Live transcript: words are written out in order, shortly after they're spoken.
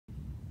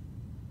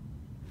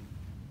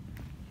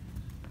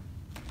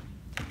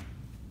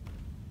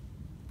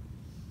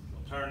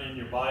Turn in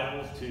your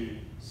Bibles to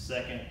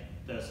 2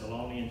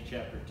 Thessalonians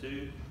chapter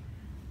 2.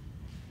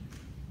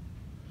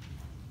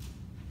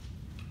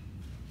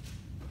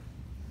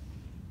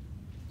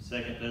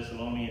 Second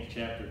Thessalonians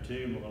chapter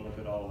 2, we're going to look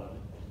at all of it.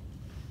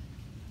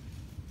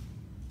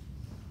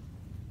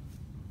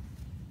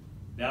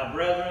 Now,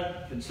 brethren,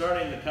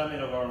 concerning the coming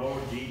of our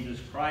Lord Jesus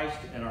Christ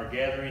and our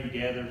gathering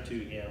together to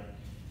him,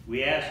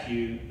 we ask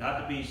you not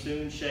to be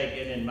soon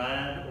shaken in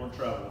mind or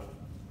troubled,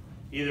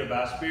 either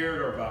by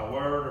spirit or by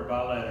word or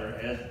by letter,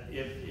 as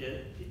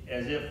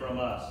if from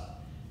us,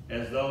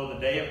 as though the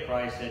day of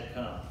Christ had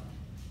come.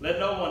 Let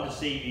no one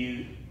deceive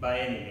you by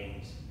any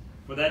means,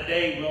 for that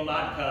day will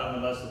not come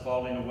unless the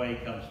falling away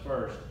comes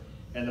first,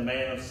 and the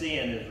man of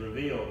sin is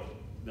revealed,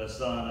 the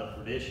son of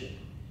perdition,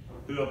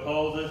 who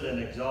opposes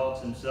and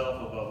exalts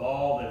himself above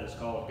all that is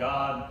called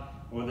God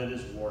or that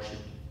is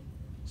worshipped,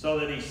 so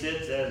that he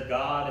sits as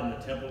God in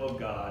the temple of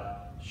God,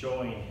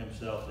 showing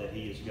himself that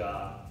he is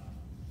God.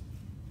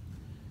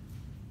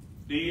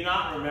 Do you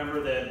not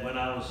remember that when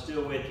I was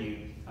still with you,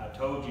 I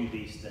told you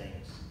these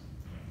things?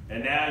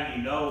 And now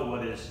you know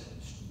what is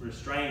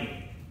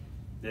restraining,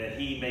 that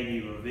he may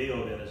be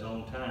revealed in his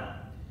own time.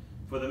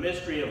 For the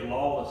mystery of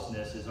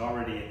lawlessness is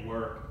already at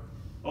work.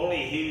 Only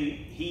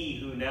he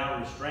who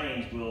now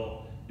restrains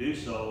will do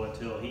so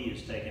until he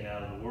is taken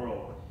out of the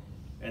world.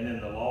 And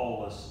then the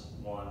lawless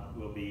one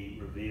will be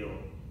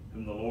revealed,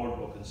 whom the Lord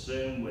will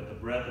consume with the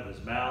breath of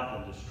his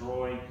mouth and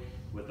destroy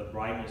with the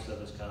brightness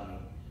of his coming.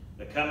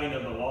 The coming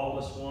of the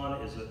lawless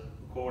one is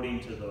according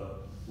to the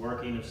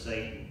working of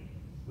Satan,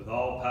 with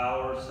all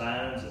power,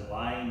 signs, and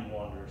lying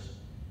wonders,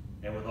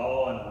 and with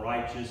all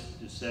unrighteous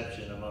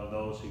deception among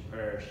those who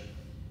perish,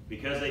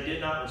 because they did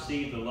not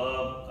receive the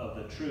love of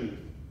the truth,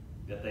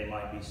 that they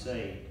might be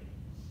saved.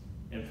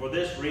 And for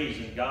this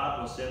reason God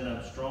will send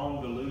them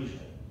strong delusion,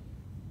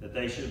 that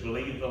they should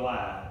believe the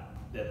lie,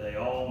 that they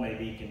all may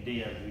be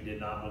condemned who did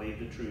not believe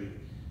the truth,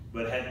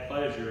 but had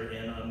pleasure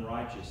in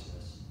unrighteousness.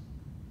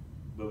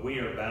 But we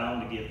are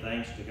bound to give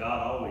thanks to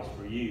God always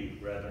for you,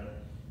 brethren,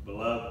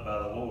 beloved by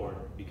the Lord,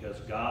 because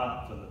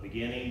God from the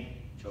beginning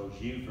chose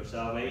you for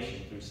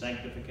salvation through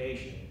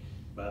sanctification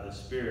by the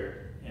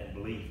Spirit and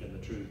belief in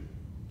the truth,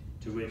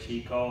 to which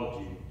he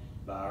called you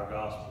by our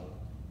gospel,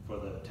 for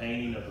the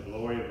obtaining of the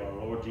glory of our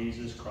Lord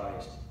Jesus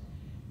Christ.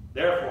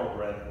 Therefore,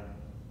 brethren,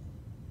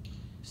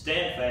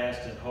 stand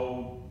fast and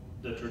hold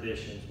the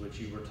traditions which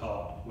you were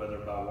taught, whether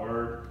by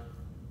word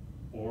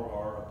or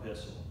our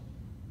epistle.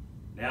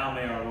 Now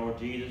may our Lord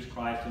Jesus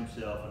Christ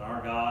himself and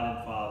our God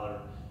and Father,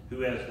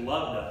 who has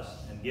loved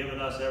us and given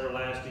us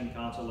everlasting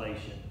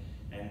consolation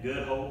and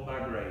good hope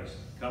by grace,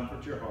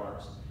 comfort your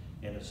hearts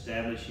and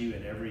establish you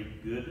in every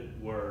good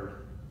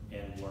word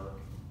and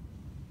work.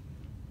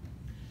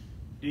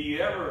 Do you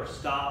ever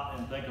stop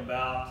and think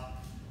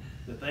about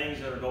the things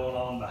that are going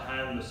on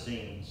behind the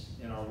scenes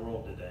in our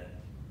world today?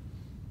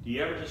 Do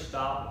you ever just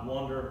stop and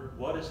wonder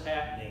what is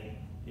happening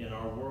in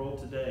our world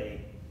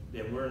today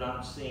that we're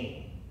not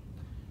seeing?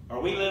 Are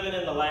we living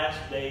in the last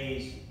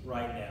days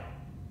right now?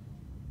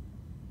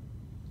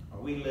 Are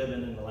we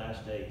living in the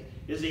last days?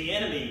 Is the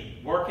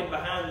enemy working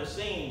behind the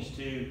scenes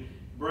to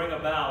bring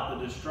about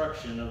the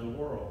destruction of the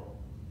world?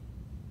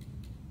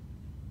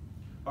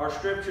 Our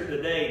scripture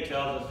today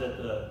tells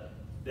us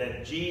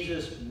that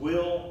Jesus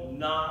will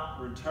not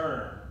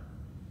return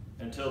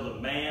until the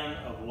man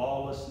of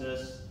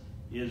lawlessness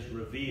is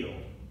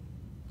revealed.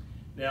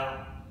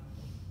 Now,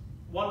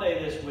 one day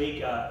this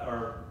week,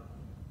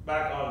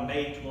 back on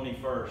May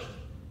 21st,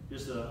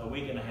 just a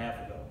week and a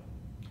half ago,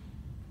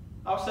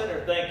 I was sitting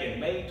there thinking,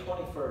 May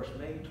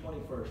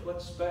 21st,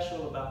 what's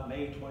special about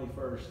May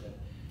 21st?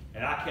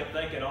 And I kept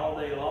thinking all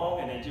day long,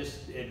 and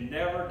it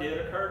never did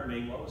occur to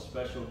me what was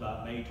special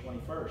about May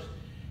 21st.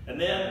 And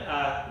then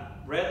I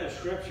read the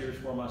scriptures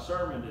for my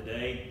sermon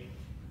today,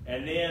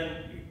 and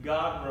then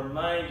God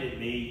reminded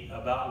me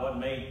about what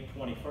May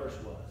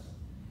 21st was.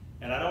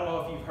 And I don't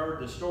know if you've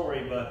heard the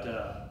story, but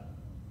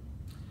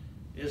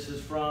this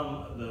is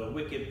from the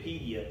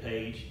Wikipedia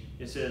page.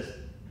 It says,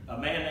 a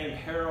man named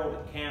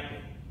Harold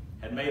Camping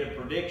had made a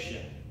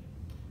prediction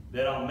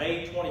that on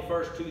May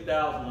 21st,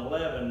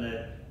 2011,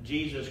 that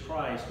Jesus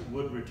Christ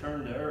would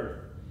return to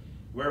earth,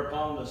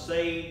 whereupon the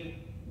saved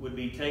would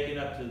be taken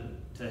up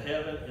to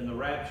heaven in the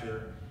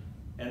rapture,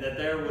 and that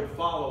there would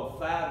follow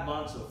 5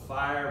 months of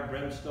fire,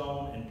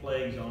 brimstone, and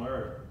plagues on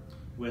earth,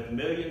 with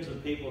millions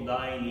of people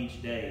dying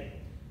each day,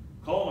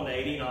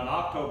 culminating on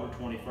October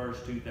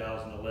 21st,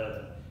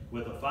 2011,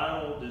 with the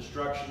final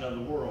destruction of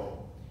the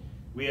world.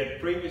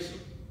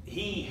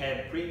 He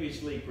had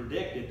previously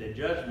predicted that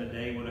Judgment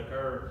Day would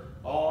occur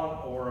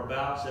on or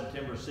about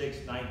September 6,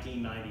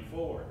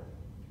 1994.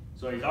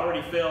 So he's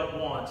already failed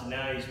once, and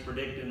now he's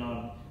predicting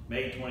on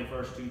May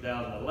 21st,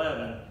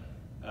 2011,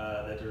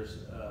 that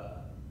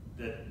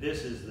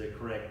this is the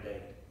correct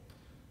date.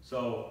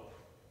 So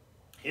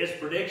his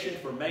prediction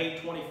for May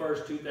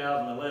 21st,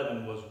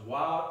 2011 was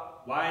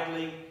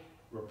widely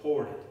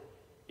reported,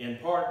 in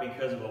part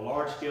because of a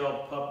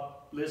large-scale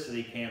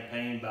publicity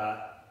campaign by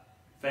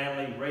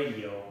Family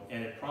Radio,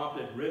 and it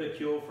prompted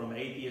ridicule from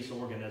atheist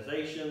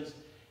organizations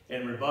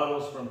and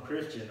rebuttals from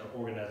Christian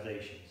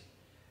organizations.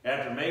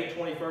 After May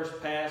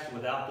 21st passed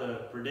without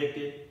the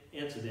predicted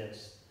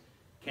incidents,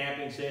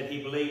 Camping said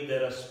he believed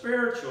that a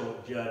spiritual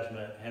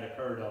judgment had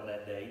occurred on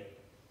that date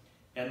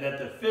and that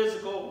the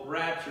physical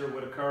rapture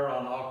would occur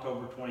on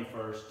October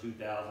 21st,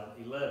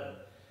 2011,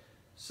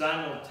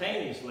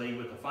 simultaneously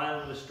with the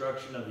final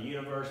destruction of the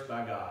universe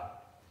by God.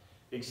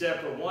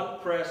 Except for one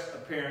press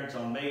appearance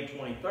on May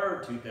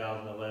 23rd,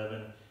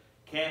 2011,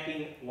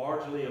 Camping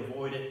largely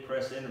avoided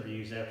press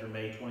interviews after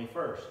May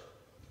 21st,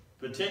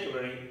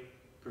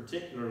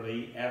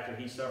 particularly after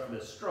he suffered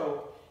a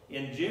stroke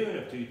in June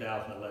of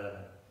 2011.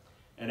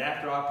 And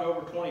after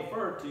October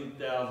 21st,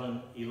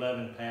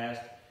 2011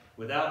 passed,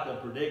 without the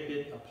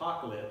predicted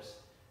apocalypse,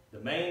 the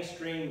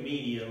mainstream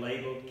media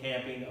labeled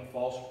Camping a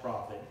false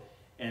prophet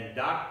and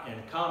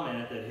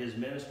commented that his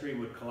ministry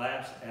would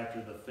collapse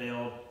after the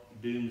failed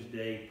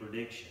doomsday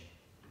prediction.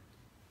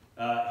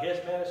 His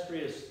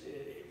ministry is,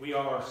 we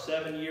are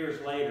 7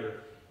 years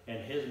later,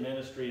 and his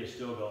ministry is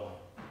still going.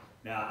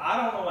 Now, I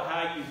don't know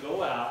how you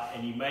go out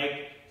and you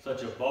make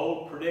such a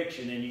bold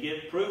prediction and you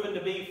get proven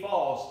to be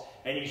false,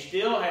 and you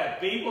still have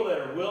people that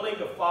are willing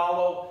to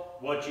follow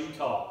what you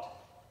taught.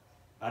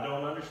 I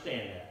don't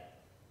understand that.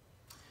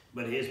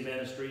 But his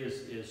ministry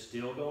is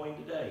still going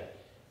today.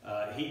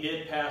 He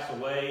did pass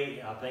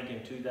away, I think,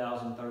 in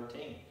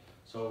 2013.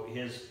 So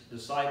his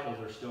disciples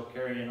are still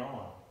carrying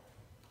on.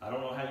 I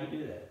don't know how you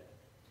do that.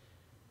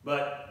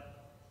 But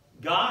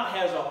God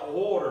has an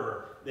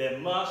order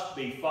that must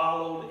be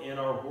followed in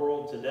our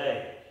world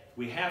today.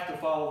 We have to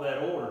follow that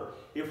order.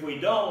 If we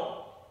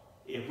don't,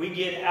 if we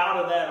get out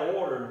of that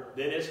order,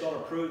 then it's going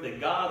to prove that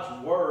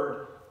God's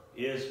word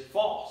is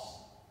false.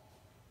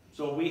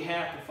 So we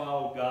have to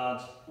follow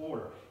God's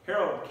order.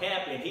 Harold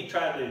Camping, he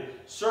tried to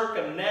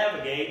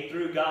circumnavigate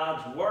through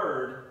God's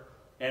word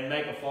and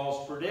make a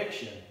false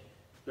prediction.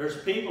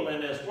 There's people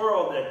in this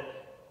world that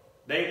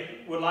they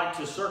would like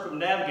to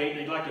circumnavigate.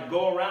 They'd like to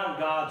go around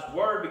God's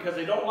word because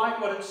they don't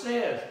like what it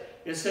says.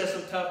 It says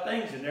some tough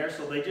things in there,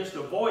 so they just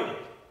avoid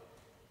it.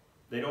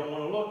 They don't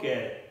want to look at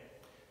it.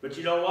 But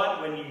you know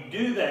what? When you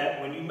do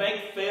that, when you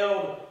make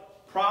failed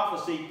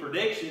prophecy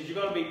predictions, you're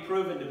going to be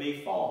proven to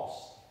be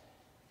false.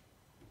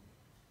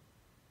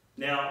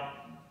 Now,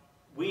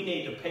 we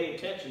need to pay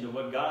attention to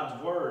what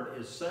God's word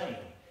is saying.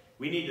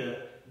 We need to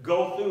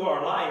go through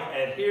our life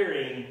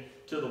adhering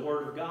to the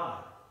word of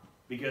God,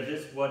 because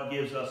it's what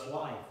gives us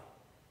life.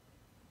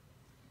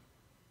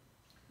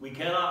 We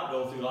cannot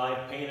go through life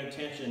paying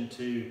attention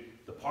to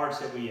the parts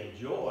that we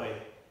enjoy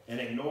and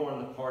ignoring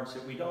the parts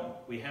that we don't.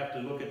 We have to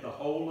look at the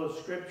whole of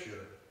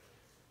Scripture.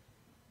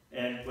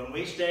 And when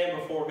we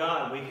stand before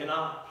God, we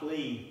cannot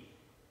plead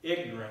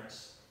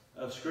ignorance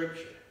of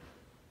Scripture.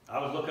 I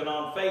was looking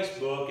on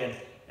Facebook,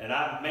 and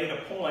I made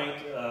a point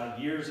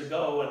years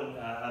ago, and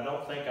I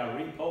don't think I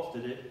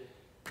reposted it,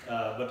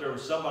 but there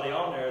was somebody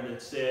on there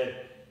that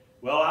said,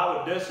 well, I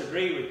would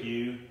disagree with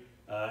you.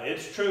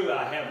 It's true,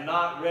 I have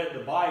not read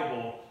the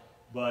Bible,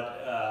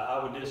 but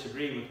I would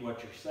disagree with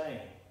what you're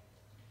saying.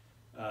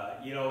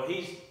 You know,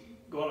 he's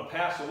going to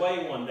pass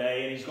away one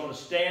day, and he's going to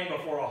stand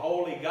before a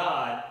holy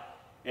God,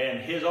 and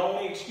his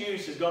only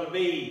excuse is going to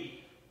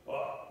be,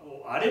 well,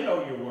 I didn't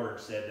know your word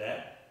said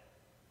that.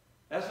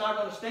 That's not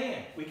going to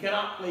stand. We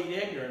cannot plead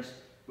ignorance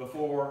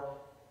before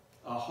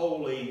a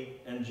holy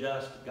and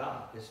just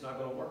God. It's not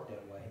going to work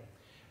that way.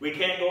 We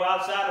can't go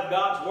outside of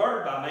God's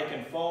word by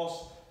making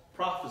false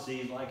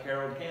prophecies like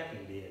Harold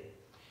Camping did.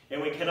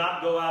 And we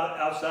cannot go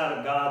outside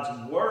of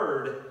God's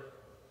word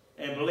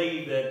and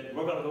believe that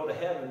we're going to go to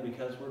heaven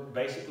because we're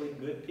basically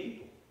good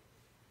people.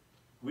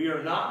 We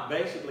are not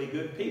basically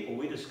good people.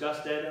 We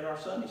discussed that in our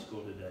Sunday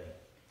school today.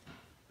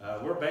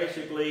 We're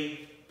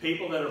basically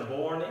people that are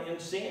born in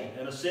sin,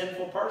 and a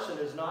sinful person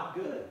is not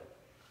good.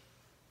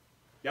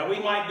 Now, we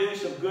might do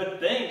some good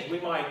things.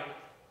 We might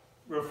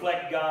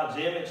reflect God's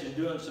image in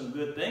doing some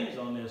good things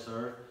on this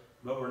earth,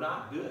 but we're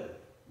not good.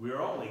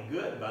 We're only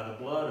good by the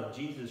blood of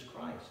Jesus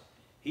Christ.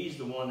 He's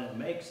the one that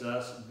makes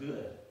us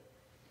good.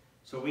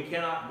 So we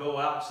cannot go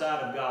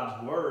outside of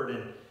God's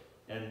word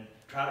and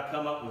try to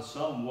come up with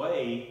some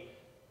way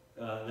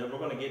that we're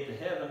going to get to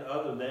heaven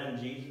other than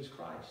Jesus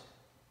Christ.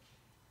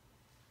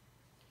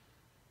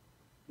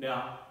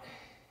 Now,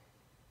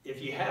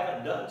 if you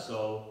haven't done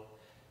so,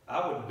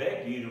 I would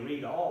beg you to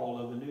read all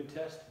of the New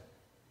Testament.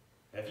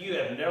 If you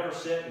have never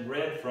sat and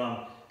read from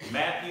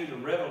Matthew to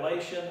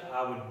Revelation,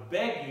 I would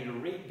beg you to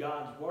read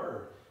God's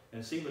word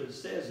and see what it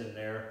says in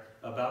there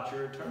about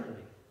your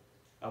eternity.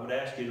 I would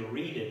ask you to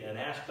read it and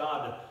ask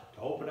God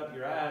to open up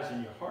your eyes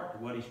and your heart to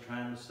what he's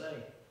trying to say.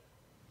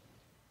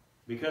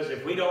 Because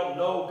if we don't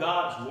know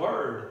God's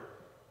word,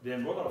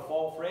 then we're going to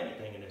fall for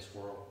anything in this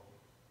world.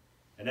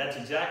 And that's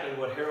exactly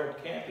what Harold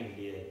Camping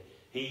did.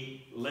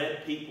 He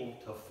led people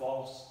to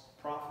false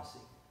prophecy.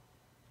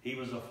 He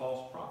was a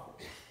false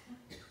prophet.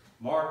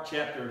 Mark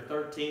chapter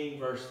 13,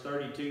 verse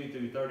 32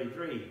 through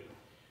 33,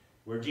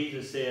 where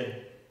Jesus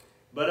said,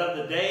 "But of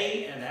the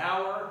day and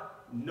hour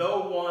no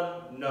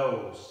one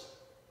knows."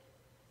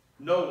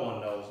 No one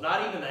knows.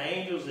 Not even the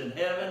angels in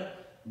heaven,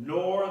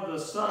 nor the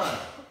Son.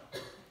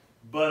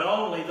 but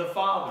only the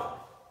Father.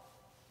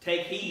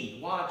 Take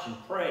heed, watch, and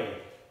pray,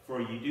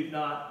 for you do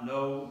not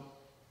know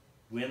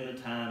when the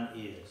time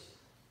is.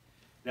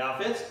 Now,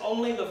 if it's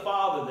only the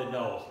Father that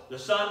knows, the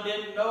Son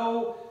didn't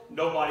know,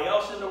 nobody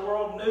else in the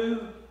world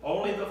knew,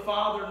 only the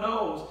Father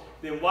knows,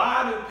 then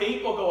why do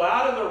people go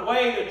out of their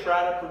way to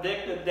try to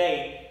predict a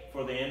date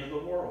for the end of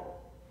the world?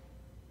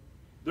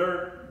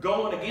 They're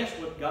going against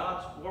what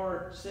God's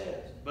Word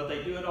says, but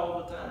they do it all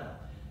the time.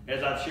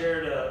 As I've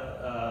shared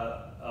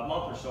a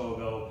month or so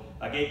ago,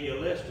 I gave you a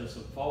list of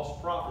some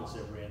false prophets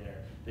that were in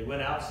there. They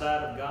went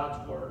outside of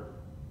God's Word.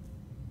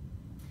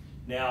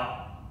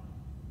 Now,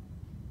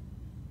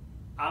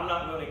 I'm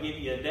not going to give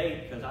you a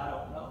date because I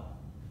don't know.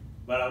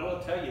 But I will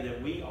tell you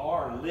that we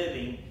are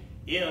living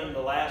in the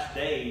last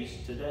days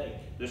today.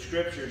 The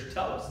Scriptures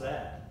tell us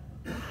that.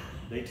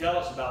 They tell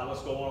us about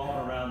what's going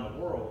on around the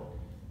world.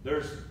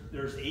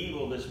 There's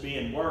evil that's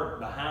being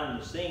worked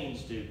behind the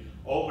scenes to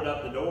open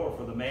up the door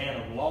for the man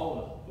of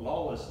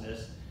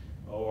lawlessness,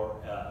 or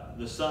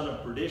the son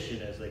of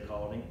perdition, as they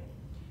called him.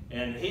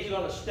 And he's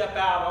going to step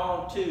out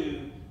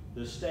onto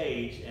the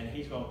stage, and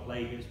he's going to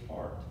play his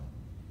part.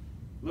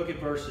 Look at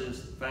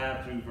verses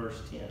 5 through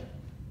verse 10.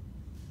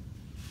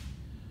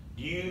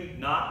 Do you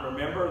not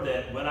remember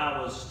that when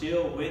I was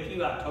still with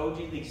you, I told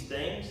you these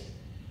things?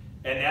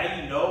 And now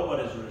you know what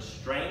is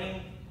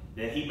restraining,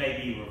 that he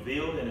may be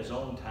revealed in his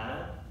own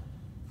time?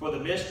 For the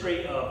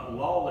mystery of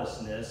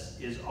lawlessness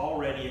is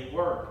already at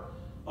work.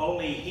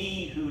 Only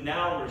he who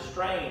now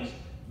restrains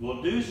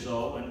will do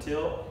so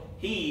until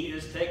he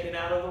is taken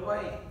out of the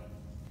way.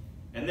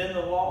 And then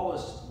the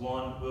lawless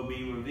one will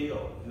be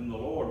revealed, whom the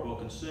Lord will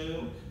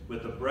consume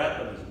with the breath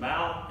of his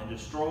mouth and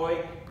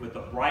destroy with the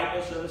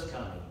brightness of his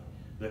coming.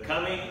 The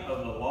coming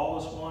of the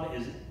lawless one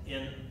is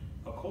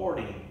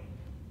according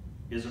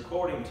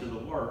to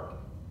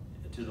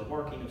the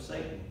working of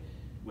Satan,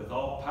 with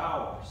all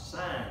power,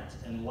 signs,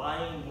 and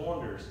lying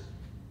wonders,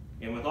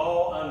 and with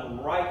all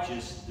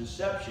unrighteous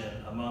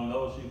deception among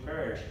those who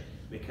perish,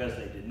 because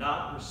they did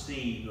not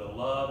receive the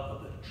love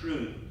of the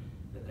truth,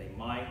 that they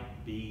might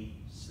be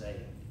saved.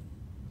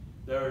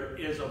 There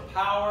is a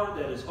power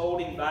that is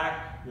holding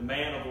back the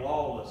man of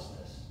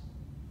lawlessness,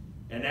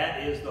 and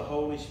that is the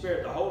Holy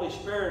Spirit. The Holy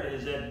Spirit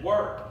is at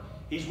work.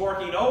 He's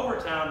working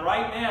overtime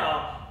right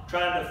now,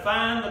 trying to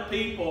find the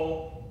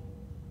people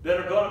that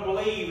are going to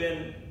believe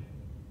in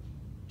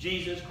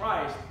Jesus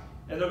Christ,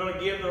 and they're going to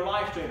give their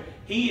lives to him.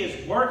 He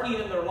is working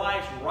in their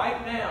lives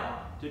right now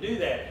to do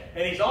that.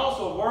 And he's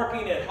also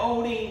working at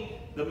holding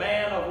the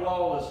man of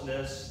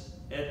lawlessness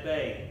at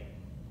bay.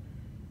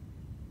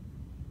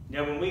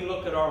 Now, when we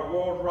look at our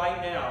world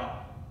right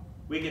now,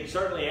 we can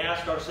certainly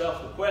ask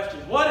ourselves the question,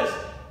 what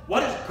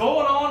is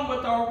going on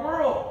with our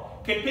world?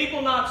 Can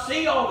people not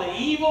see all the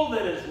evil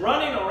that is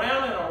running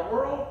around in our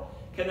world?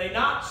 Can they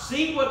not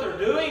see what they're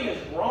doing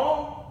is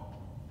wrong?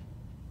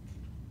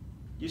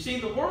 You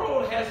see, the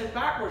world has it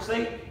backwards.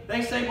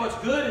 They say what's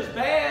good is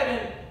bad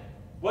and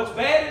what's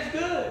bad is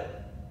good.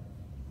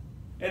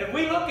 And if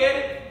we look at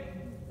it,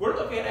 we're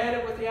looking at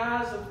it with the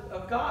eyes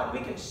of God.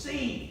 We can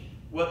see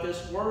what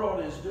this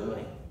world is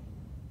doing.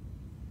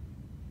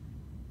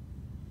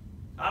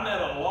 I'm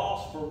at a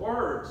loss for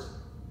words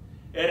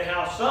at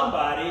how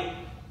somebody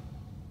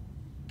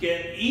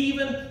can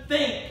even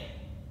think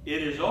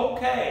it is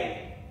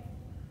okay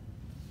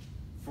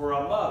for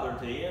a mother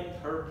to end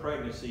her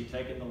pregnancy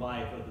taking the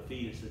life of the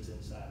fetus that's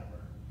inside of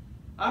her.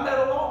 I'm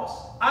at a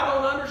loss. I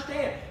don't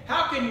understand.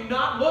 How can you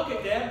not look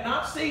at that and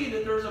not see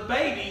that there's a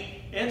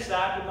baby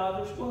inside the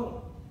mother's womb?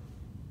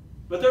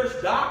 But there's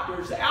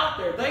doctors out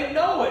there. They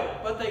know it,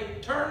 but they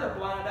turn a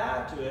blind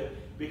eye to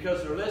it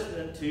because they're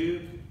listening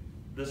to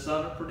the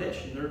son of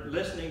perdition. They're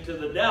listening to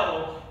the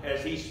devil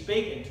as he's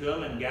speaking to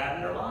them and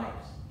guiding their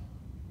lives.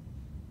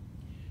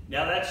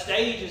 Now that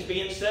stage is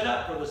being set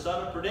up for the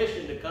son of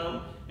perdition to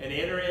come and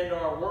enter into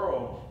our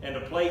world and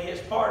to play his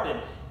part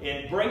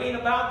in bringing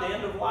about the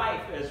end of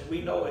life as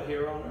we know it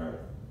here on earth.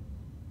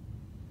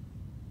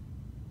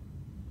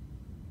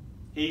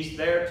 He's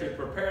there to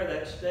prepare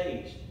that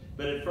stage.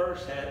 But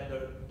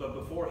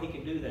before he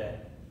can do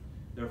that,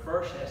 there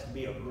first has to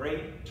be a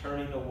great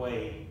turning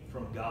away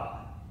from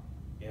God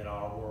in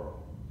our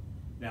world.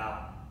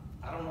 Now,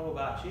 I don't know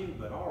about you,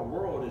 but our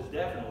world is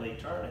definitely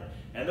turning.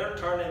 And they're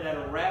turning at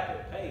a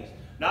rapid pace.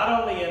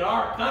 Not only in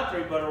our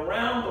country, but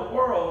around the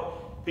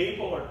world,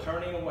 people are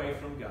turning away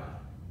from God.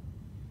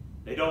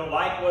 They don't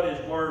like what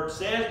his word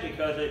says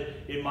because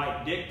it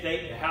might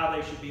dictate how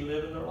they should be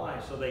living their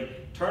life. So they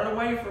turn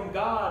away from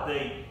God.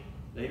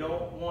 They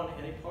don't want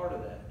any part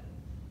of that.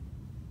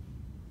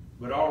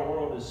 But our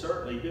world is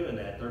certainly doing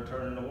that. They're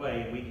turning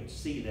away, and we can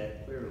see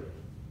that clearly.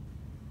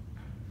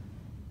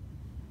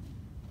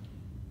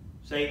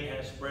 Satan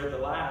has spread the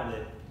lie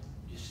that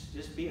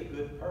just be a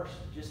good person.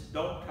 Just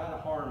don't try to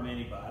harm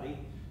anybody.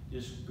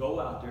 Just go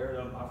out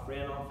there. My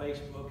friend on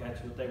Facebook,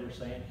 that's what they were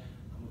saying.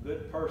 I'm a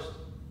good person.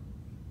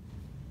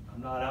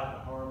 I'm not out to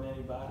harm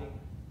anybody.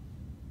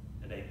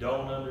 And they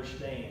don't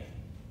understand.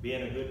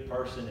 Being a good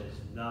person is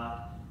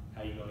not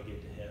how you're going to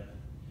get to heaven.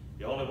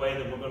 The only way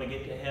that we're going to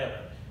get to heaven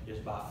is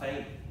by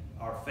faith.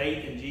 our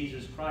faith in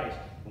Jesus Christ,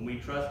 when we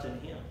trust in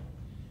Him.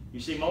 You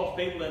see, most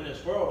people in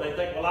this world, they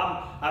think, well,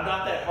 I'm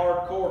not that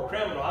hardcore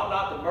criminal. I'm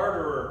not the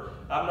murderer.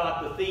 I'm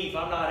not the thief.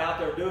 I'm not out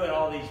there doing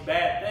all these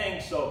bad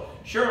things, so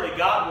surely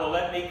God will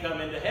let me come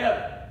into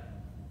heaven.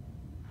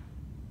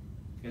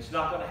 It's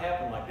not going to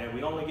happen like that.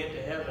 We only get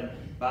to heaven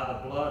by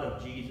the blood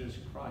of Jesus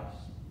Christ.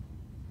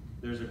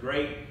 There's a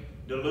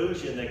great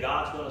delusion that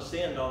God's going to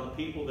send on the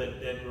people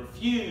that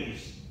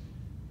refuse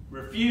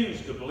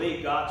to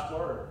believe God's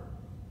word.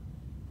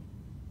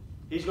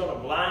 He's going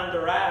to blind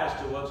their eyes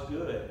to what's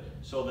good,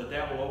 so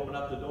that will open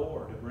up the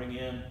door to bring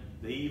in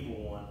the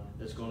evil one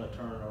that's going to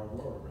turn our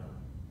world around.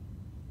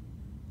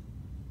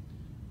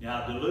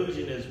 Now,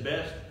 delusion is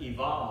best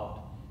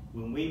evolved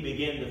when we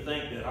begin to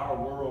think that our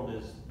world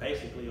is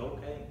basically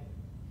okay.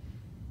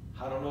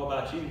 I don't know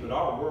about you, but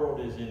our world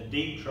is in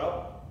deep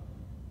trouble.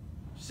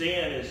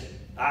 Sin is,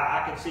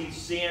 I can see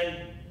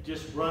sin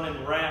just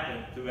running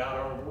rampant throughout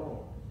our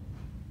world.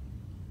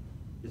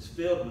 It's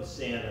filled with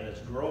sin and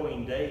it's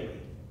growing daily.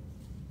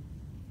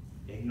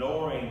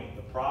 Ignoring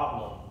the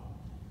problem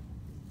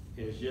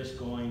is just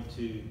going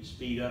to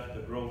speed up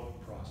the growth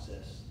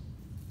process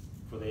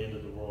for the end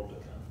of the world to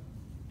come.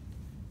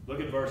 Look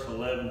at verse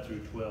 11 through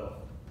 12.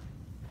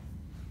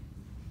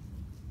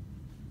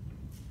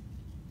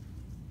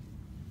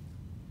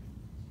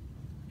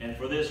 And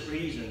for this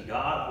reason,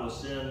 God will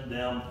send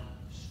them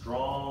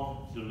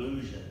strong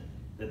delusion,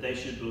 that they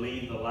should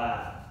believe the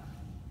lie,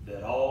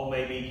 that all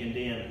may be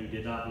condemned who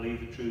did not believe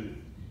the truth,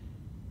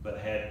 but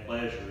had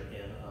pleasure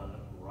in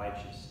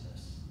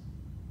unrighteousness.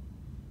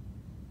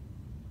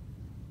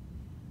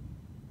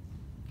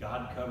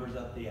 God covers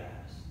up the eyes.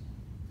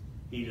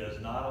 He does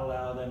not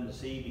allow them to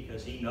see,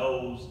 because He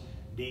knows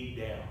deep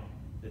down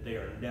that they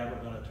are never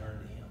going to turn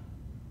to Him.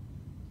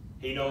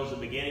 He knows the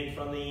beginning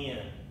from the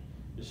end.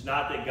 It's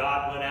not that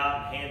God went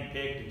out and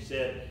handpicked and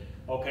said,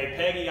 okay,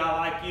 Peggy, I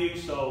like you,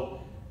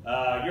 so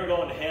you're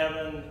going to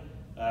heaven.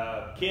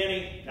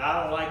 Kenny,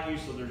 I don't like you,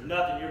 so there's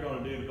nothing you're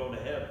going to do to go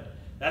to heaven.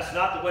 That's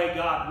not the way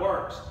God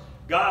works.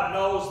 God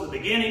knows the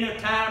beginning of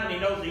time and He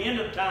knows the end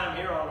of time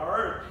here on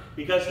earth,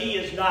 because He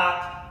is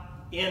not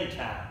in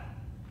time.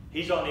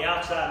 He's on the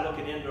outside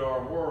looking into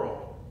our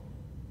world.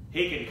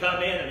 He can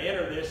come in and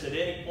enter this at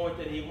any point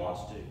that He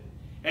wants to.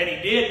 And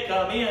He did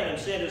come in and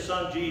send His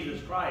Son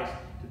Jesus Christ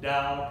to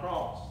die on the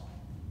cross.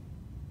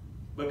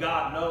 But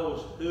God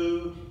knows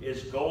who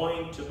is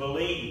going to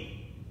believe.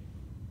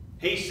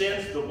 He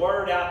sends the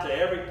word out to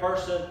every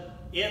person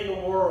in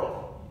the world.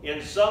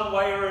 In some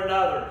way or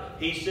another,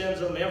 He sends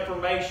them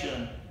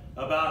information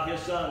about His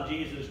Son,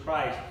 Jesus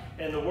Christ.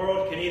 And the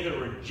world can either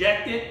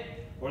reject it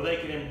or they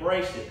can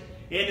embrace it.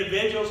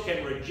 Individuals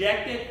can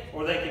reject it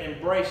or they can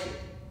embrace it.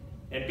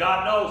 And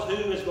God knows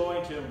who is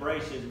going to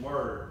embrace His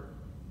word.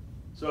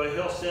 So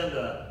He'll send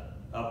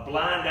a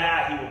blind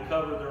eye. He will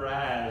cover their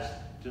eyes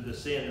to the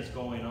sin that's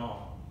going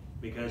on,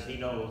 because He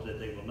knows that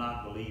they will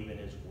not believe in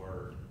His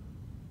word.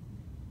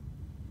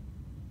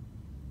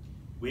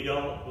 We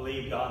don't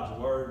believe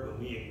God's word when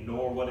we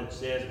ignore what it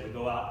says and we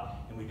go out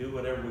and we do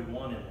whatever we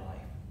want in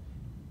life.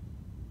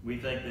 We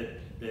think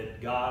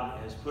that God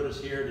has put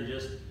us here to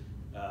just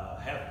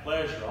have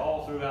pleasure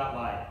all throughout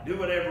life. Do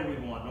whatever we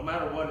want, no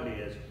matter what it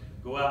is.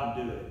 Go out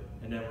and do it.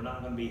 And then we're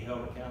not going to be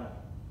held accountable.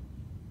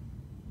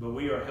 But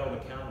we are held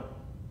accountable.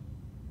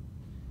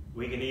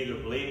 We can either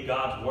believe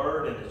God's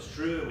word and it's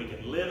true and we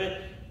can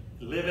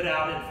live it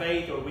out in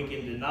faith, or we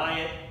can deny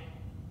it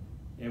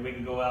and we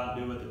can go out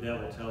and do what the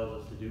devil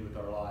tells us to do with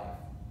our life.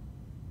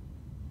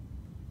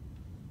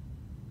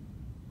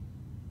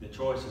 The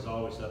choice is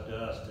always up to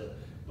us to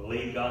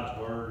believe God's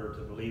word or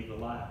to believe the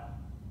lie.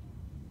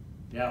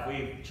 Now, if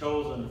we've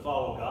chosen to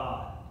follow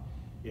God,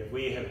 if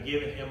we have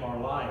given Him our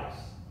lives,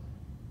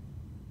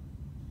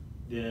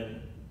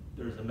 then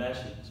there's a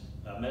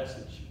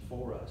message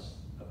for us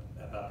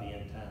about the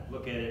end time.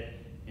 Look at it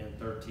in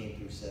 13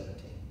 through 17.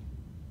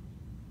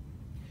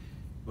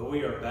 But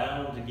we are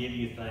bound to give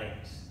you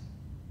thanks.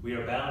 We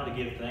are bound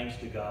to give thanks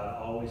to God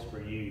always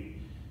for you,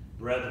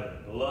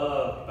 brethren,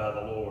 beloved by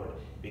the Lord,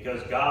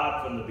 because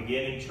God from the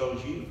beginning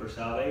chose you for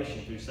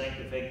salvation through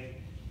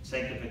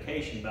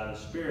sanctification by the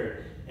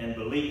Spirit and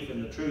belief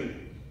in the truth,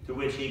 to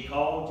which He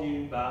called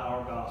you by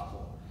our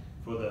gospel,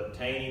 for the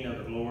obtaining of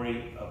the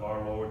glory of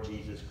our Lord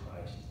Jesus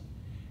Christ.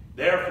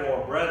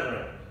 Therefore,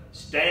 brethren,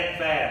 stand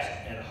fast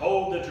and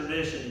hold the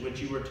traditions which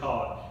you were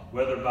taught,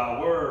 whether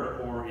by word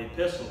or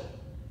epistle.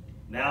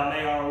 Now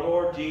may our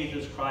Lord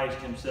Jesus Christ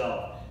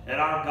Himself, and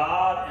our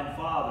God and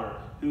Father,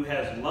 who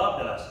has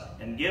loved us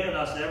and given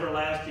us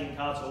everlasting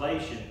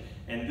consolation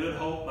and good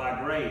hope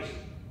by grace,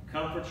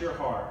 comfort your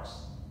hearts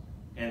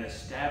and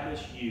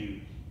establish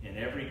you in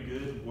every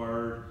good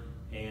word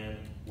and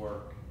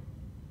work.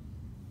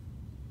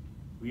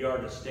 We are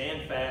to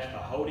stand fast by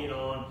holding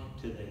on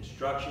to the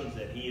instructions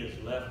that He has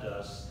left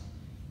us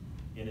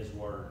in His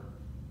word.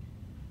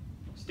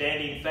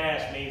 Standing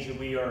fast means that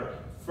we are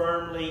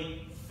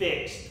firmly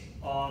fixed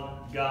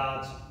on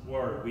God's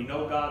word. We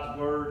know God's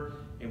word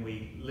and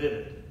we live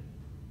it.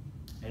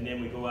 And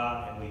then we go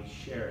out and we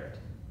share it.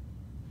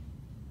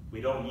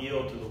 We don't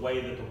yield to the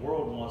way that the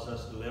world wants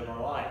us to live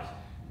our lives.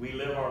 We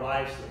live our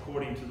lives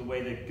according to the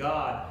way that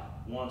God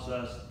wants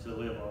us to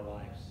live our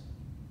lives.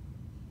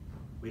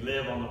 We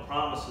live on the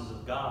promises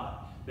of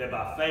God, that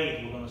by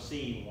faith we're going to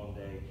see Him one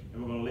day,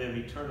 and we're going to live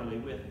eternally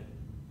with Him.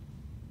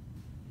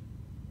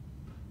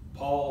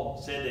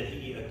 Paul said that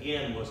he,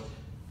 again, was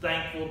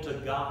thankful to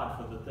God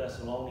for the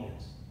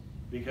Thessalonians,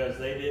 because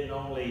they didn't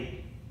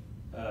only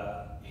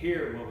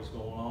hear what was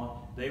going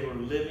on, they were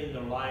living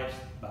their lives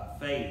by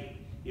faith.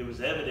 It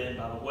was evident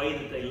by the way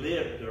that they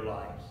lived their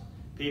lives.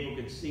 People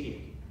could see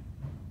it.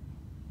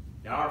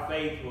 Now our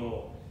faith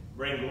will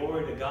bring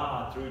glory to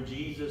God through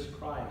Jesus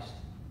Christ,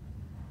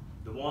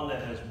 the one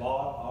that has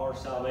bought our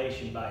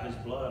salvation by His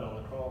blood on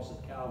the cross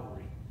of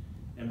Calvary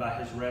and by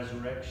His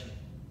resurrection.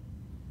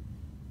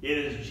 It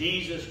is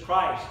Jesus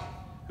Christ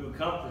who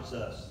comforts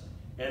us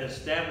and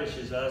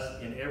establishes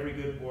us in every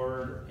good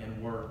word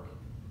and work.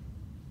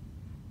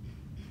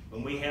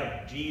 When we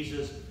have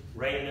Jesus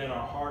reigning in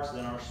our hearts,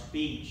 then our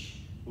speech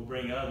will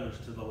bring others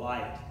to the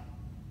light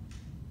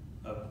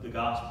of the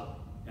gospel,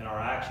 and our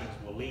actions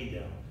will lead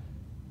them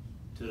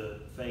to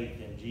faith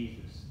in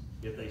Jesus.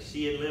 If they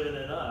see it living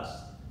in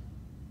us,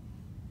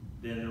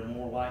 then they're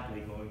more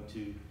likely going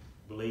to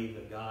believe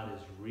that God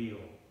is real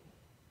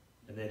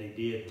and that He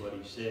did what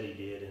He said He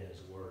did in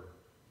His Word.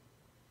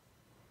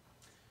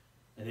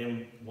 And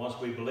then once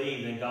we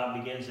believe, then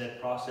God begins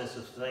that process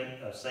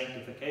of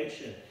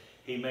sanctification.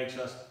 He makes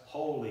us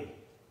holy.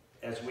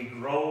 As we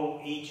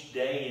grow each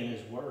day in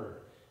His Word,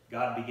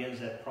 God begins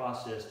that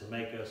process to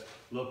make us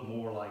look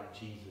more like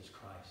Jesus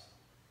Christ.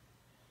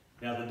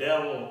 Now the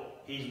devil,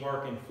 he's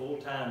working full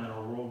time in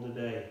our world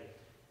today.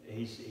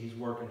 He's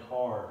working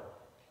hard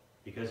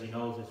because he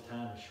knows his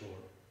time is short.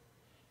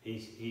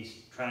 He's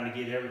trying to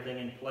get everything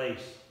in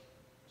place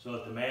so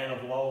that the man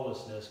of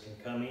lawlessness can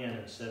come in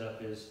and set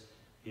up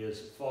his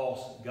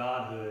false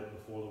godhood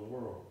before the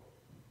world.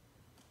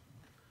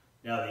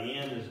 Now the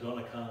end is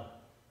going to come.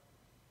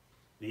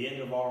 The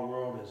end of our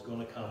world is going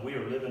to come. We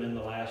are living in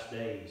the last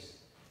days.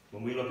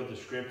 When we look at the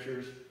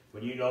Scriptures,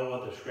 when you know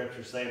what the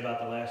Scriptures say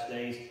about the last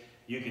days,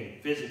 you can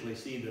physically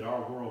see that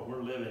our world,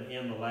 we're living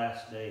in the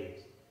last days.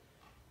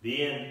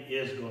 The end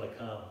is going to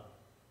come.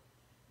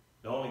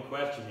 The only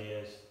question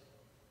is,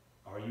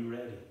 are you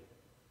ready?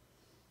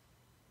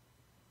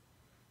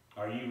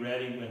 Are you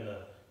ready when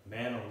the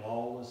man of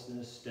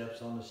lawlessness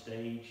steps on the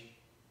stage?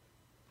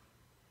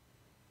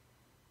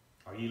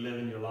 Are you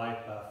living your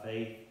life by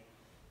faith?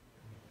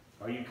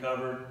 Are you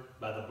covered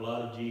by the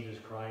blood of Jesus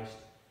Christ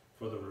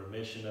for the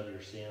remission of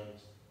your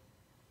sins?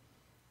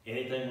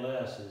 Anything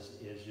less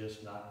is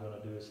just not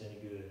going to do us any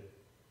good.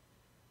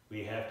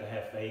 We have to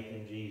have faith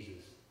in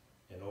Jesus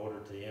in order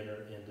to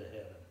enter into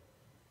heaven.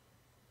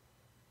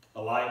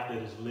 A life that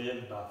is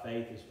lived by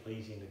faith is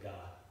pleasing to God.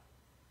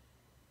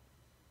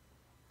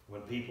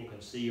 When people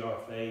can see our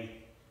faith,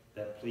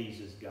 that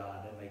pleases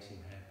God. That makes Him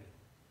happy.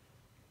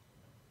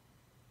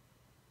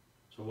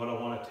 So what I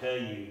want to tell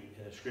you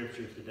in the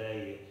Scriptures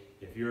today,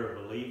 if you're a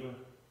believer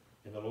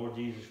in the Lord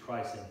Jesus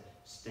Christ, then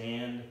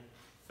stand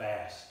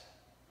fast.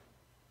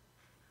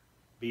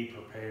 Be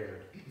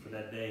prepared, for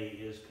that day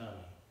is coming.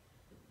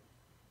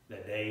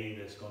 That day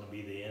that's going to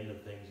be the end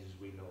of things as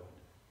we know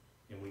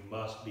it. And we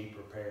must be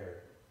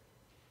prepared.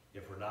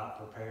 If we're not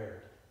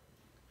prepared,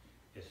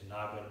 it's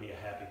not going to be a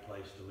happy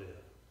place to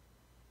live.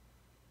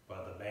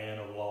 While the band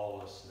of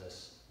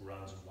lawlessness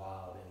runs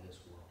wild in this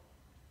world.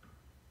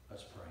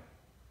 Let's pray.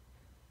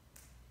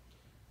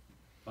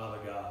 Father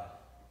God,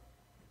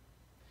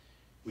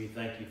 we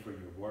thank You for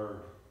Your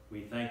Word.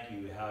 We thank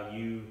You how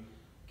You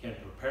can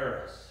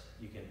prepare us.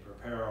 You can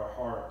prepare our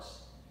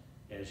hearts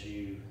as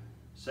You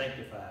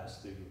sanctify us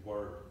through Your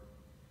Word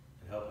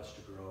and help us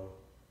to grow.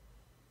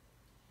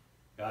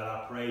 God,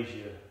 I praise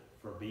You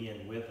for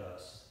being with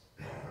us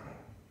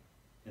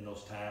in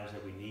those times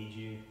that we need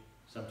You.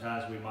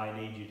 Sometimes we might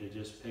need You to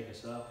just pick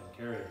us up and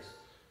carry us.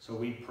 So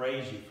we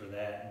praise You for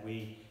that. And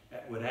we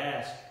would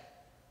ask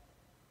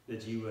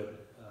that You would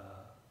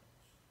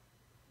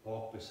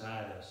walk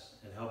beside us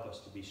and help us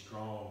to be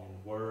strong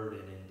in word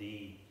and in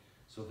deed,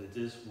 so that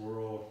this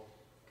world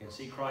can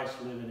see Christ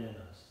living in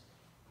us.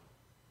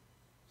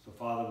 So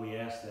Father, we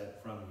ask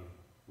that from You.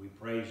 We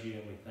praise You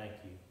and we thank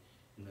You.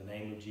 In the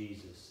name of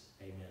Jesus,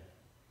 amen.